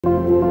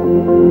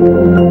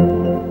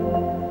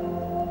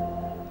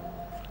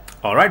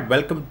Alright,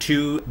 welcome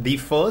to the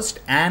first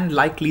and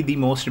likely the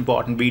most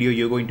important video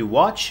you're going to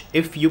watch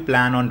if you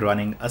plan on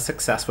running a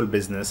successful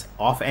business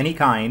of any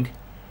kind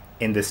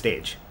in this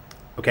stage.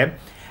 Okay,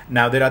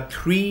 now there are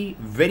three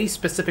very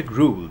specific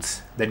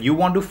rules that you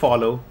want to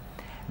follow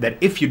that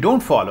if you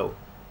don't follow,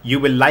 you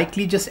will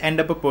likely just end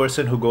up a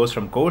person who goes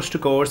from course to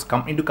course,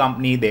 company to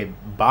company, they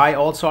buy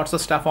all sorts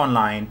of stuff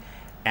online,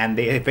 and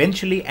they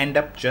eventually end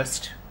up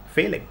just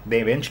failing.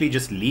 They eventually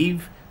just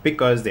leave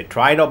because they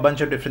tried a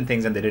bunch of different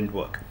things and they didn't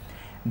work.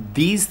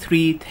 These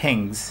three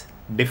things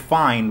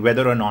define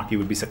whether or not you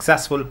will be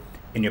successful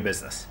in your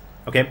business.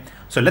 Okay,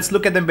 so let's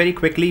look at them very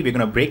quickly. We're going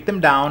to break them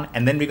down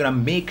and then we're going to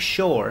make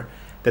sure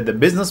that the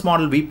business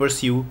model we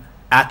pursue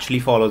actually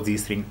follows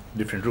these three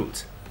different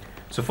rules.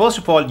 So first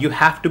of all, you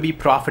have to be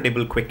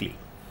profitable quickly.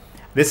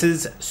 This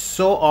is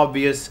so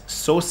obvious,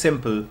 so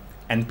simple,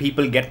 and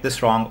people get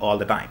this wrong all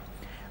the time.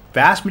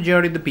 Vast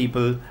majority of the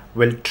people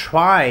will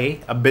try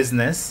a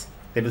business,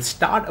 they will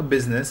start a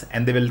business,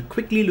 and they will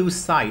quickly lose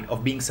sight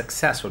of being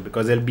successful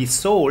because they'll be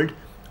sold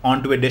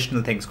onto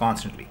additional things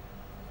constantly.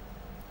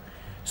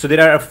 So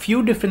there are a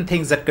few different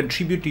things that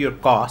contribute to your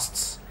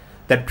costs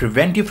that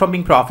prevent you from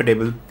being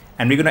profitable,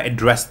 and we're going to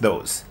address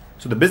those.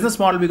 So the business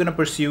model we're going to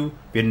pursue,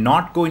 we're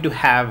not going to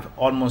have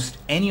almost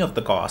any of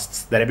the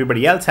costs that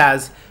everybody else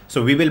has,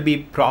 so we will be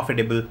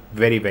profitable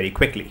very, very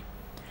quickly.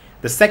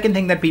 The second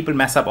thing that people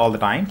mess up all the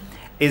time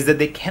is that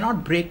they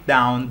cannot break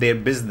down their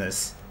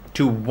business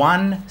to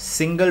one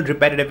single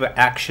repetitive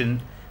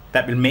action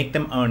that will make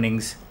them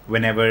earnings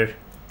whenever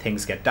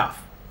things get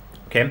tough.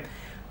 Okay,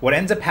 what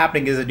ends up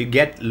happening is that you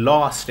get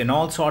lost in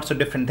all sorts of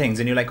different things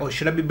and you're like, oh,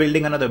 should I be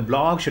building another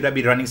blog? Should I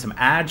be running some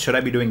ads? Should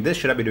I be doing this?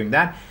 Should I be doing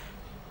that?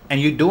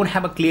 And you don't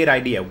have a clear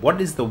idea. What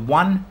is the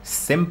one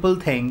simple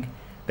thing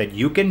that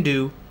you can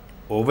do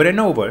over and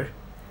over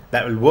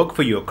that will work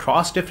for you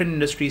across different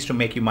industries to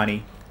make you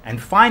money?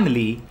 And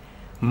finally,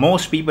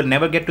 most people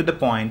never get to the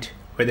point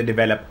where they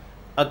develop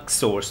a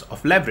source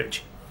of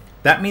leverage.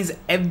 That means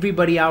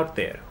everybody out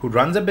there who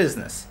runs a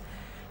business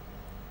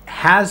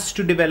has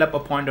to develop a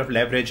point of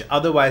leverage,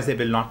 otherwise they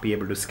will not be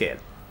able to scale.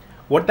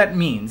 What that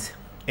means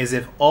is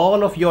if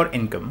all of your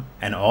income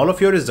and all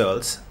of your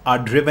results are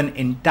driven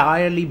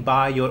entirely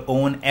by your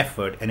own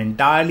effort and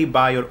entirely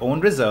by your own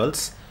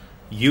results,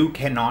 you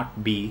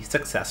cannot be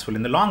successful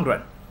in the long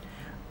run.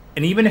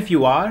 And even if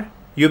you are,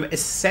 you've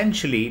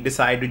essentially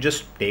decided to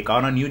just take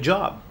on a new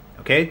job.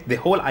 Okay, the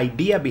whole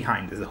idea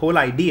behind this, the whole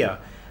idea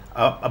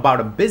about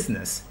a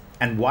business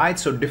and why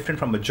it's so different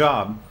from a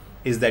job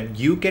is that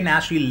you can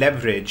actually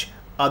leverage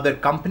other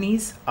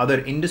companies,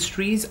 other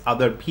industries,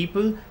 other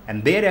people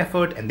and their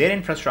effort and their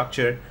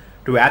infrastructure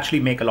to actually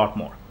make a lot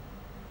more.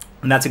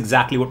 And that's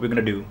exactly what we're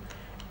going to do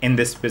in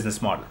this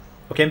business model.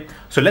 Okay,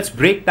 so let's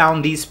break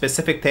down these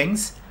specific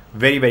things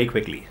very, very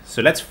quickly.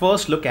 So let's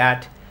first look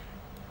at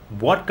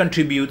what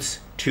contributes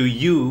to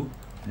you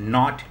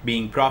not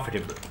being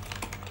profitable.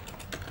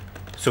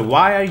 So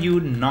why are you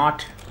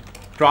not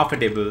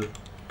profitable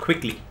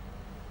quickly?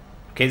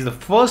 Okay, so the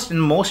first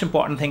and most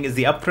important thing is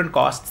the upfront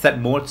costs that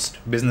most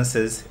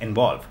businesses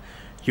involve.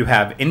 You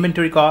have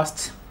inventory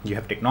costs, you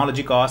have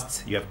technology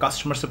costs, you have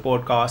customer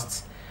support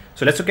costs.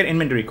 So let's look at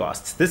inventory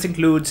costs. This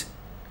includes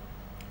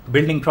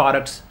building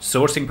products,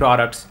 sourcing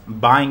products,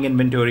 buying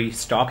inventory,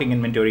 stocking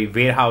inventory,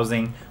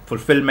 warehousing,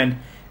 fulfillment.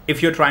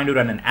 If you're trying to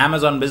run an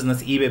Amazon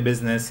business, eBay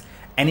business,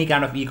 any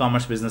kind of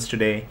e-commerce business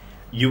today,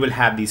 you will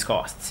have these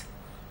costs.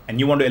 And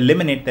you want to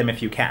eliminate them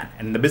if you can.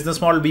 And the business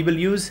model we will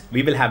use,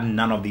 we will have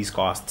none of these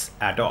costs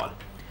at all.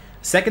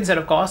 Second set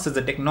of costs is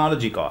the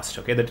technology cost.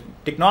 Okay, the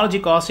technology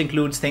cost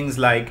includes things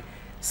like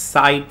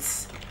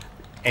sites,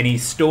 any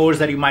stores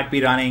that you might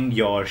be running,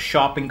 your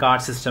shopping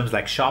cart systems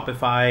like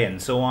Shopify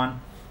and so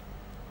on,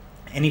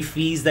 any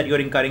fees that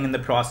you're incurring in the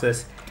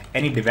process,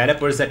 any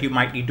developers that you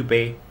might need to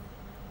pay,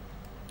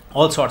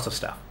 all sorts of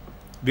stuff.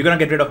 We're going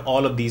to get rid of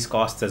all of these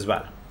costs as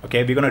well.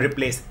 Okay, we're going to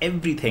replace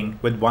everything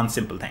with one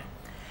simple thing.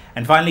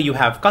 And finally, you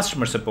have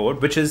customer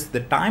support, which is the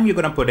time you're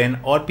going to put in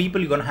or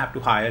people you're going to have to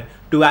hire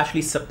to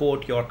actually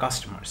support your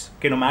customers.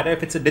 Okay, no matter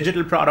if it's a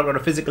digital product or a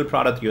physical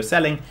product you're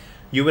selling,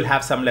 you will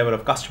have some level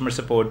of customer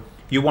support.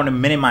 You want to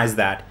minimize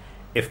that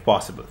if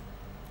possible.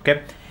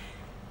 Okay,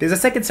 there's a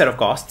second set of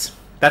costs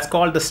that's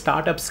called the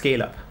startup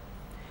scale up.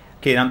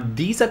 Okay, now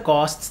these are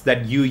costs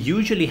that you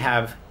usually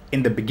have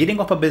in the beginning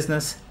of a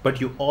business,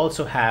 but you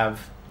also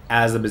have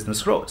as the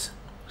business grows.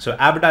 So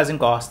advertising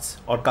costs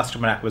or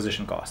customer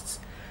acquisition costs.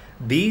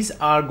 These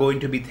are going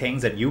to be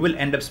things that you will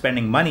end up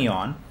spending money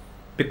on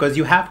because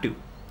you have to,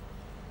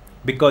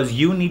 because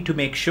you need to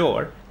make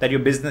sure that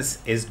your business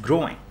is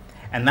growing.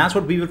 And that's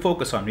what we will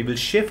focus on. We will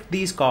shift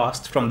these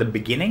costs from the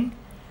beginning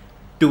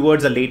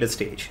towards a later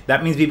stage.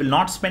 That means we will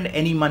not spend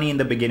any money in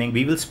the beginning.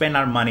 We will spend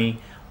our money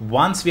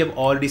once we have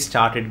already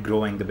started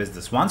growing the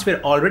business. Once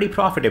we're already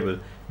profitable,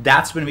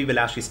 that's when we will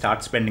actually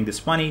start spending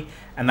this money,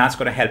 and that's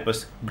going to help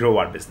us grow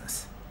our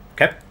business.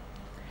 Okay.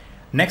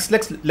 Next,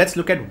 let's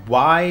look at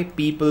why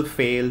people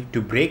fail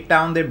to break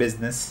down their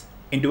business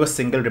into a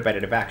single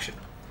repetitive action.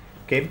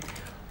 Okay,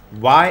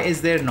 Why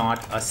is there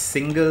not a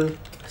single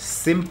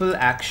simple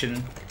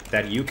action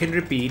that you can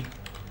repeat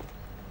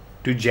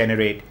to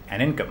generate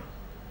an income?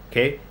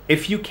 Okay,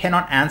 if you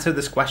cannot answer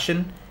this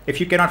question, if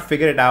you cannot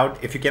figure it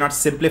out, if you cannot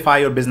simplify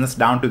your business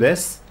down to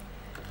this,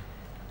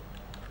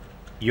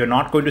 you're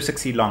not going to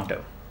succeed long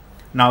term.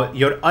 Now,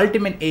 your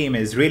ultimate aim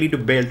is really to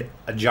build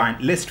a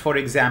giant list, for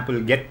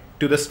example, get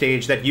to the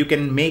stage that you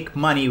can make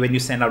money when you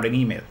send out an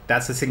email.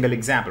 That's a single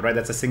example, right?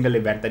 That's a single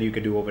event that you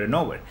can do over and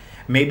over.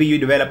 Maybe you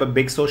develop a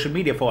big social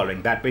media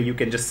following. That way you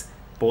can just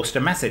post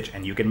a message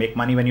and you can make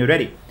money when you're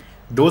ready.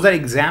 Those are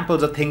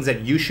examples of things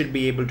that you should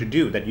be able to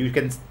do, that you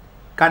can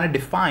kind of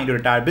define your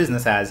entire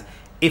business as,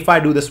 if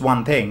I do this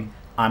one thing,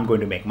 I'm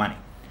going to make money.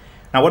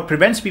 Now, what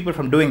prevents people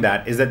from doing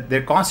that is that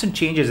there are constant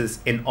changes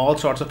in all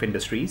sorts of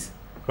industries,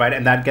 right?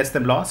 And that gets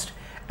them lost.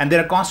 And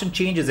there are constant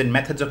changes in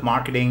methods of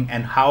marketing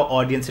and how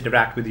audience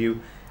interact with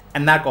you.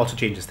 And that also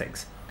changes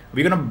things.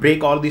 We're going to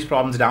break all these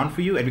problems down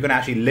for you, and we're going to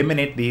actually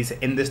eliminate these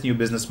in this new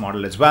business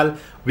model as well.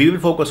 We will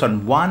focus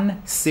on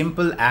one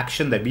simple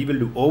action that we will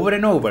do over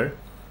and over.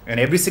 And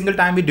every single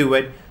time we do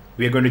it,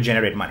 we are going to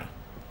generate money.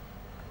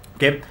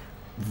 Okay.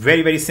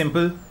 Very, very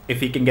simple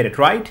if you can get it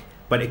right,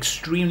 but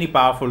extremely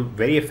powerful,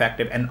 very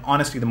effective, and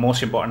honestly the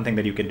most important thing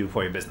that you can do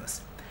for your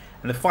business.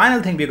 And the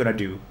final thing we're going to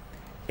do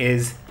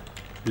is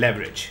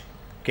leverage.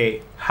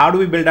 Okay, how do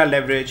we build our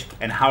leverage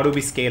and how do we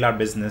scale our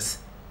business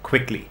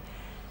quickly?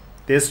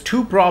 There's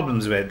two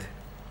problems with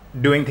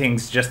doing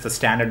things just the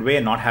standard way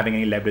and not having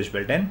any leverage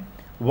built in.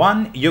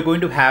 One, you're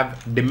going to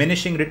have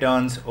diminishing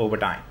returns over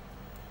time.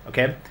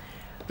 Okay,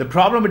 the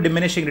problem with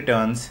diminishing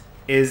returns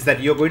is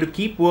that you're going to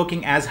keep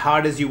working as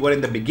hard as you were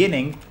in the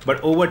beginning, but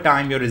over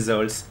time your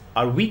results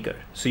are weaker.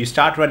 So you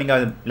start running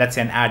let's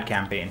say an ad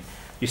campaign,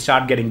 you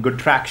start getting good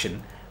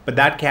traction, but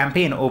that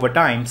campaign over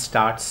time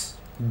starts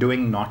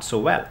doing not so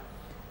well.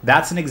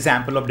 That's an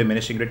example of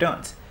diminishing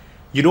returns.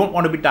 You don't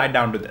want to be tied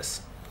down to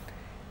this.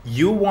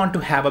 You want to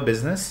have a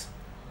business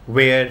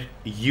where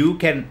you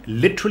can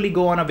literally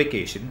go on a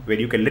vacation, where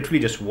you can literally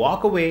just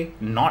walk away,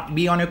 not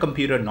be on your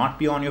computer, not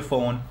be on your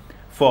phone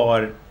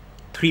for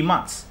 3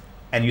 months,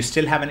 and you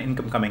still have an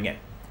income coming in.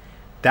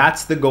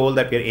 That's the goal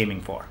that we're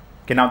aiming for.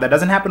 Okay, now that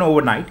doesn't happen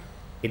overnight.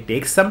 It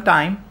takes some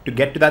time to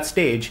get to that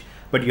stage,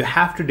 but you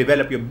have to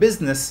develop your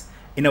business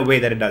in a way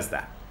that it does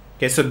that.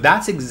 Okay, so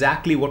that's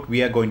exactly what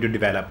we are going to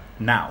develop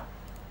now.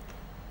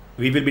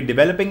 We will be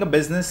developing a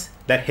business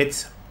that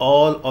hits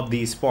all of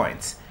these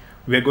points.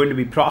 We are going to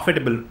be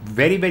profitable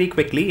very, very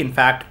quickly. In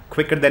fact,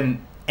 quicker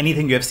than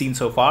anything you have seen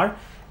so far.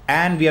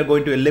 And we are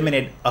going to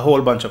eliminate a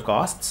whole bunch of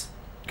costs.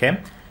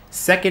 Okay.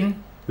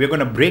 Second, we're going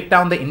to break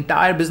down the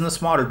entire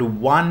business model to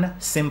one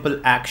simple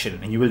action.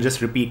 And you will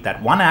just repeat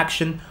that one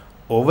action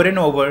over and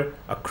over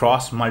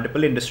across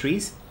multiple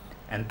industries.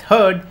 And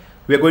third,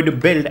 we're going to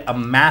build a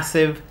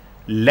massive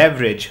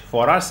leverage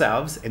for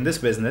ourselves in this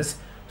business.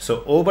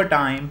 So over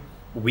time,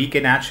 we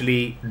can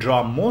actually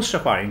draw most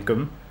of our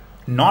income,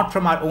 not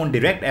from our own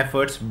direct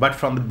efforts, but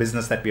from the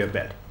business that we have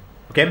built.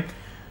 Okay.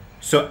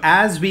 So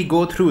as we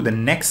go through the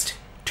next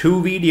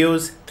 2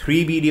 videos,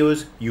 3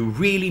 videos, you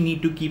really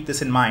need to keep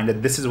this in mind,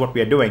 that this is what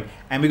we are doing.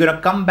 And we're going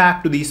to come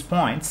back to these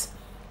points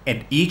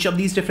at each of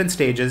these different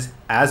stages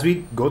as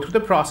we go through the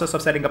process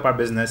of setting up our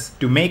business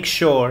to make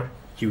sure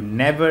you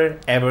never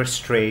ever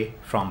stray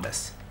from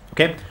this.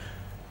 Okay.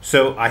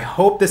 So I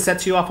hope this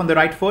sets you off on the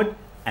right foot,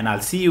 and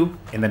I'll see you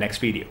in the next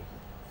video.